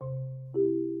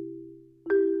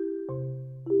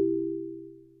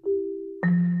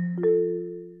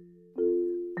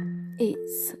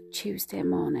Tuesday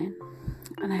morning,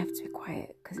 and I have to be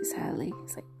quiet because it's early.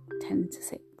 It's like 10 to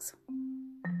 6.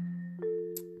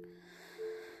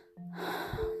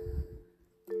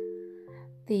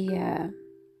 The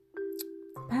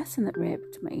person that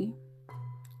raped me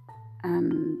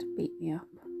and beat me up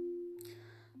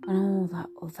and all that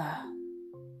other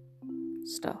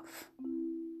stuff.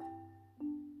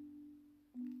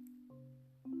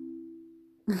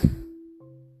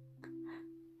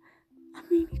 I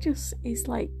mean, he's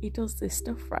like, he does this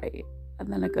stuff, right?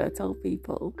 And then I go tell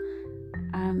people,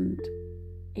 and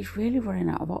he's really running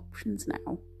out of options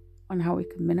now on how he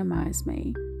can minimise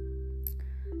me,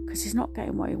 because he's not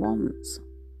getting what he wants,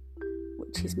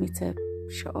 which is me to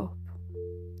shut up.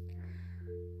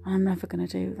 And I'm never going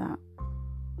to do that.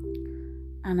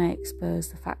 And I expose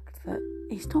the fact that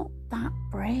he's not that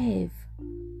brave,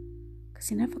 because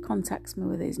he never contacts me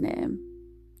with his name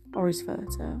or his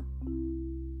photo,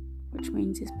 which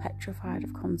means he's petrified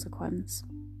of consequence.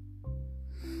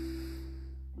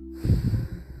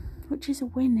 Which is a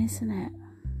win, isn't it?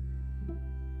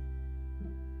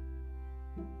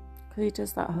 Because he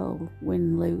does that whole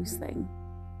win-lose thing.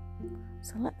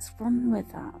 So let's run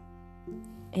with that.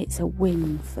 It's a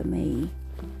win for me.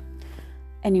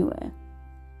 Anyway,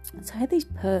 so I had these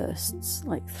posts,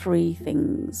 like 3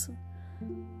 things,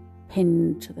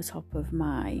 pinned to the top of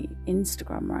my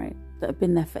Instagram, right, that have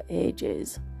been there for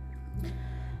ages.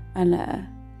 And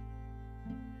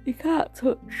you can't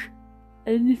touch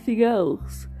anything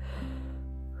else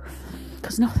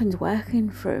because nothing's working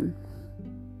for him.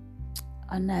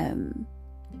 And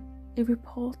he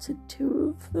reported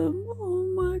 2 of them. Oh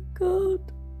my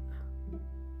god.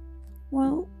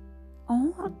 Well,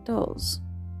 all that does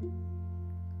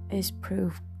is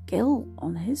prove guilt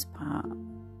on his part.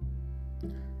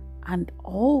 And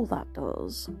all that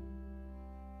does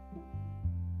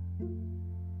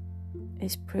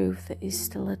is prove that he's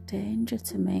still a danger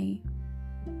to me.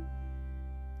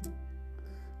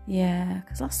 Yeah,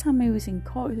 because last time he was in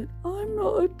court, he said, I'm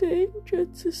not a danger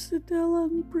to Sydell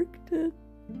and Brigden.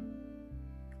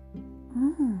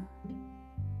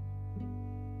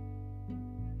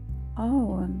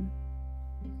 Oh, and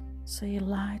so you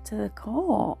lied to the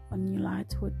court and you lied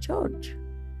to a judge.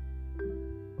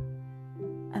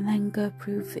 And then go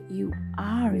prove that you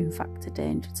are in fact a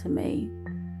danger to me.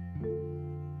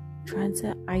 Trying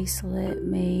to isolate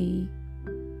me,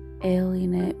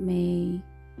 alienate me,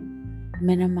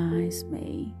 minimise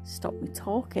me, stop me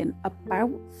talking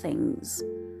about things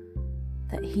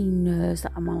that he knows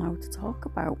that I'm allowed to talk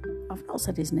about. I've not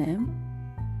said his name.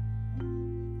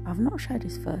 I've not shared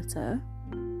his photo.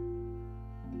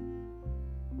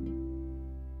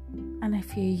 And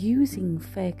if you're using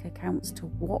fake accounts to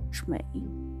watch me,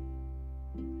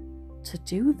 to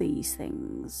do these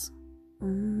things,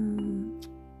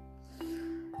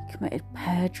 committed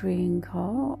perjury in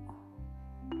court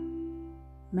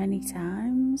many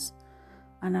times,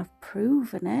 and I've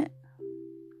proven it.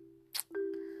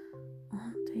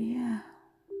 Oh dear.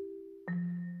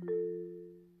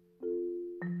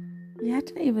 Yeah, I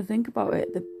didn't even think about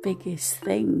it. The biggest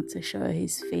thing to show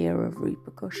his fear of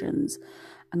repercussions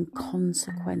and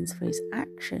consequence for his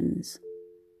actions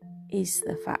is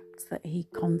the fact that he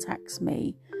contacts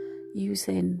me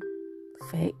using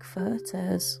fake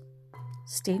photos.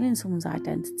 Stealing someone's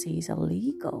identity is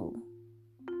illegal.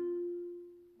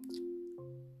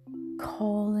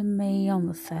 Calling me on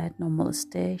the 3rd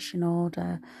non-molestation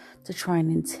order to try and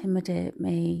intimidate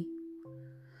me.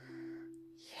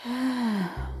 Yeah,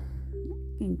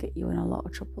 it can get you in a lot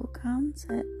of trouble, can't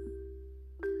it?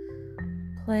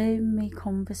 Playing me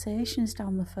conversations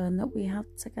down the phone that we had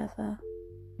together.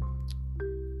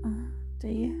 Oh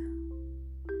dear.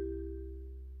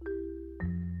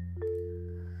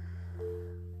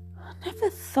 I never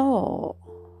thought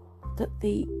that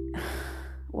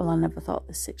I never thought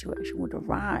this situation would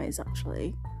arise,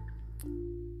 actually.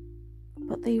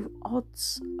 But the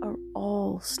odds are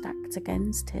all stacked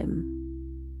against him.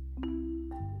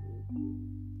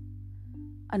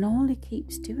 And all he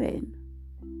keeps doing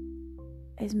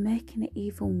is making it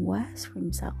even worse for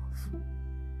himself.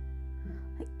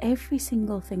 Like every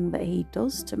single thing that he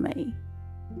does to me,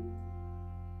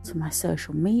 to my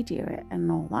social media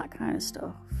and all that kind of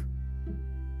stuff,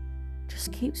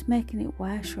 just keeps making it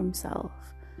worse for himself.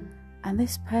 And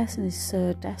this person is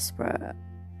so desperate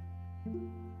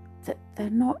that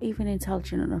they're not even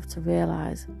intelligent enough to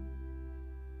realise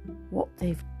what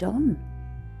they've done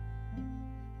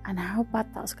and how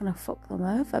bad that's going to fuck them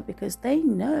over, because they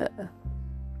know,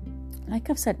 like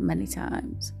I've said many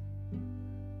times,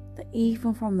 that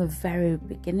even from the very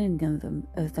beginning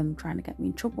of them trying to get me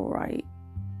in trouble, right,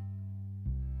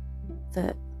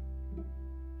 that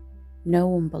no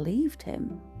one believed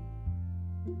him.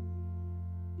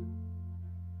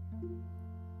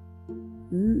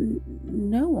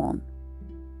 No one.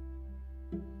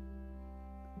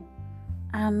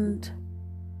 And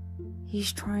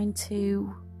he's trying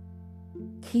to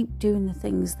keep doing the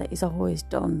things that he's always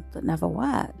done that never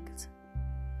worked.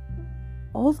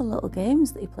 All the little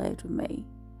games that he played with me.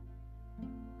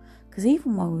 Because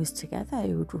even while we was together,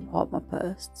 he would report my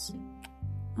posts.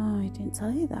 Oh, he didn't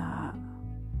tell you that.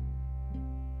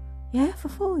 Yeah, for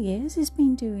 4 years he's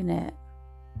been doing it.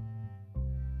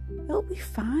 It'll be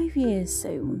 5 years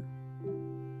soon.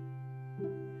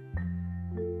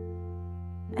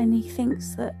 And he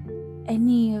thinks that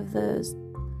any of those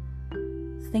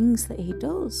things that he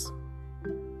does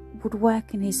would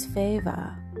work in his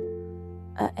favour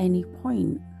at any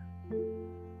point.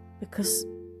 Because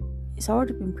it's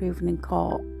already been proven in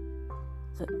court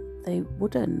that they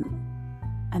wouldn't,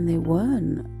 and they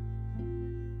weren't.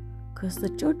 Because the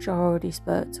judge already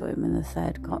spoke to him in the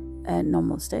third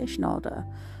non-molestation order,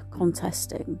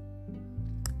 contesting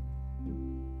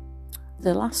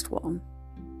the last one,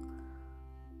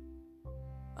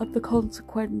 of the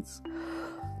consequence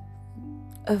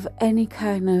of any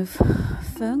kind of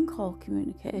phone call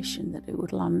communication, that it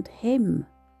would land him,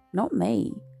 not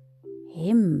me,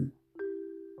 him,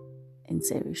 in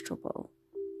serious trouble,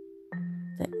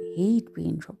 that he'd be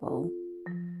in trouble.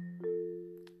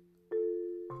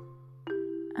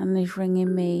 And he's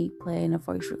ringing me, playing a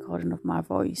voice recording of my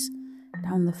voice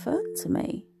down the phone to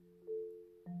me.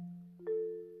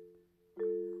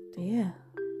 Dear.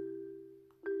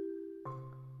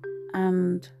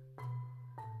 And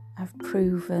I've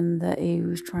proven that he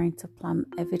was trying to plant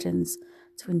evidence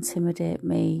to intimidate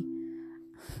me.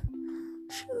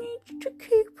 She needs to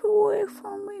keep away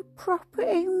from me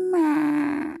property,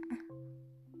 ma.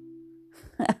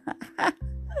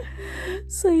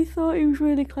 So he thought he was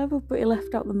really clever, but he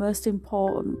left out the most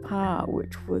important part,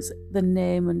 which was the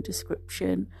name and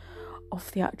description of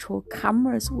the actual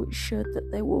cameras, which showed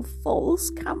that they were false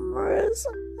cameras.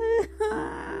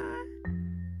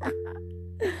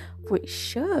 Which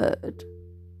showed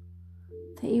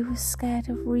that he was scared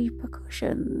of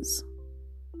repercussions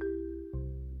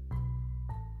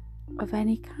of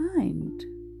any kind.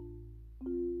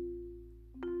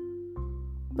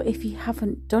 But if you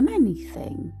haven't done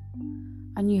anything,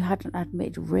 and you hadn't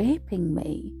admitted raping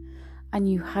me, and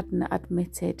you hadn't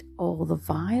admitted all the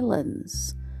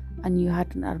violence, and you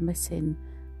hadn't admitted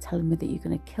telling me that you're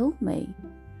going to kill me,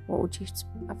 what would you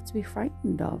have to be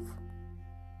frightened of?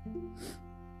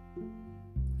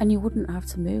 And you wouldn't have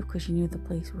to move because you knew the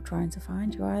police were trying to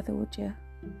find you either, would you?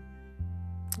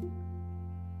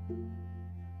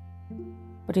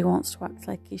 But he wants to act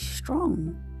like he's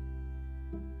strong.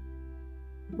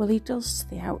 Well, he does to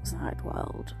the outside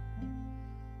world.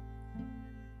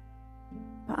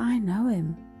 But I know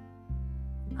him.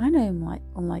 I know him like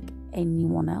unlike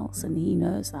anyone else, and he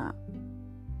knows that.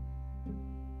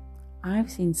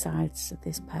 I've seen sides of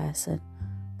this person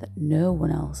that no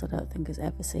one else, I don't think, has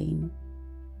ever seen.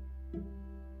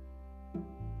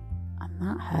 And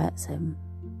that hurts him.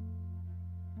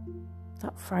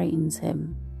 That frightens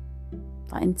him.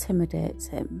 That intimidates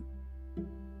him.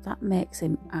 That makes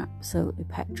him absolutely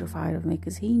petrified of me,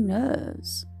 because he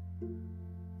knows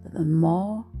that the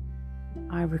more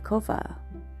I recover,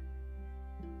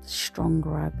 the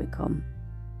stronger I become.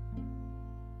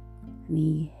 And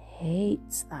he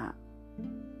hates that.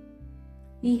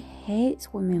 He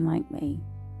hates women like me.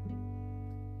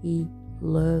 He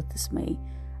loathes me.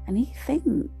 And he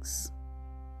thinks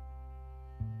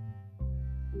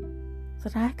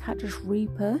that I can't just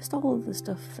repost all of the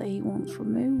stuff that he wants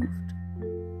removed.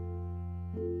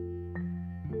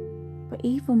 But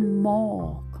even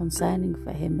more concerning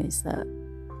for him is that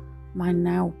my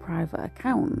now private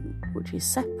account, which is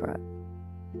separate,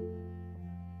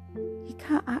 he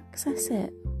can't access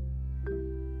it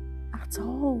at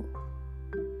all.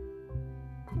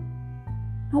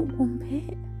 Not one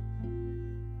bit.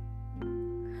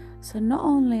 So not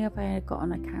only have I got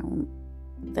an account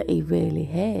that he really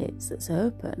hates that's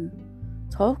open,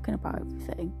 talking about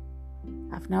everything,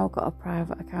 I've now got a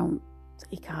private account that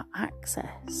he can't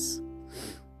access.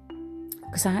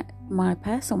 Because my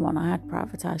personal one I had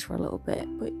privatised for a little bit,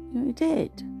 but he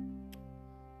did.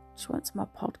 Just went to my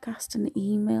podcast and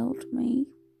emailed me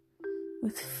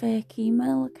with fake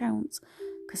email accounts,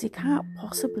 because he can't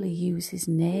possibly use his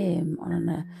name on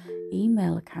an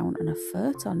email account and a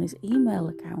photo on his email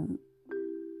account,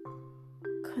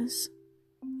 because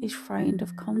he's frightened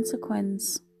of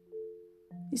consequence.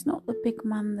 He's not the big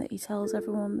man that he tells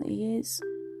everyone that he is,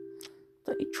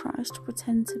 that he tries to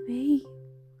pretend to be.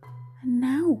 And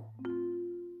now,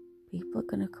 people are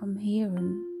going to come here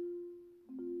and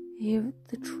hear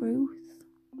the truth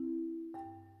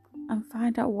and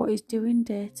find out what he's doing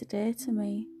day to day to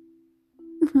me.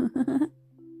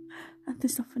 And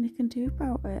there's nothing he can do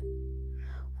about it.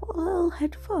 What a little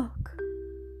head fuck.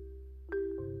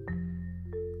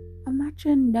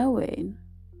 Imagine knowing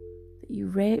that you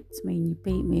raped me and you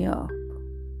beat me up.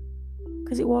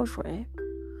 Because it was rape.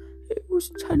 It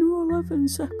was 10 or 11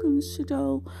 seconds,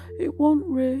 Sydell. It wasn't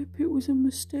rape, it was a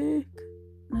mistake.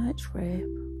 No, it's rape.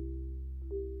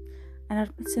 And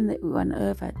admitting that we went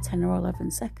over 10 or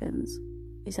 11 seconds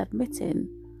is admitting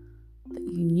that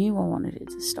you knew I wanted it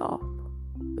to stop,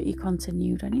 but you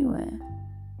continued anyway.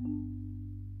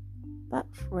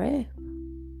 That's rape.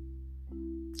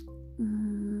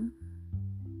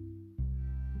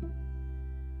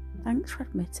 Thanks for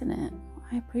admitting it.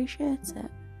 I appreciate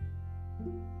it.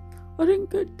 I didn't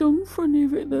get done for any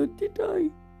of it though, did I?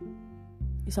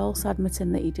 He's also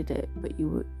admitting that he did it, but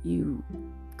you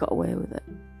got away with it.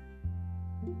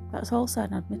 That's also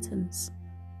an admittance.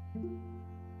 You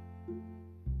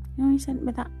know, he sent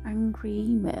me that angry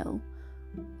email.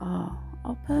 Oh,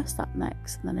 I'll post that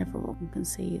next and then everyone can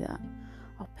see that.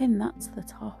 I'll pin that to the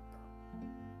top.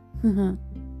 Pin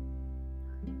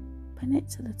it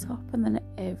to the top and then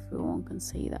everyone can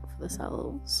see that for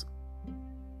themselves.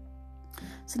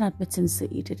 It's an admittance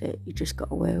that you did it, you just got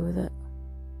away with it.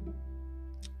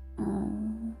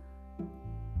 Oh,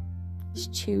 it's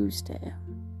Tuesday.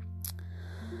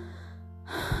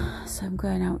 So I'm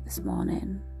going out this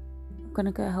morning. I'm going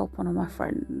to go help one of my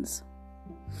friends.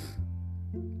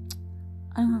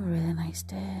 I'm having a really nice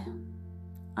day.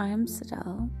 I am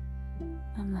Sydell,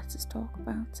 and let us talk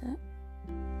about it.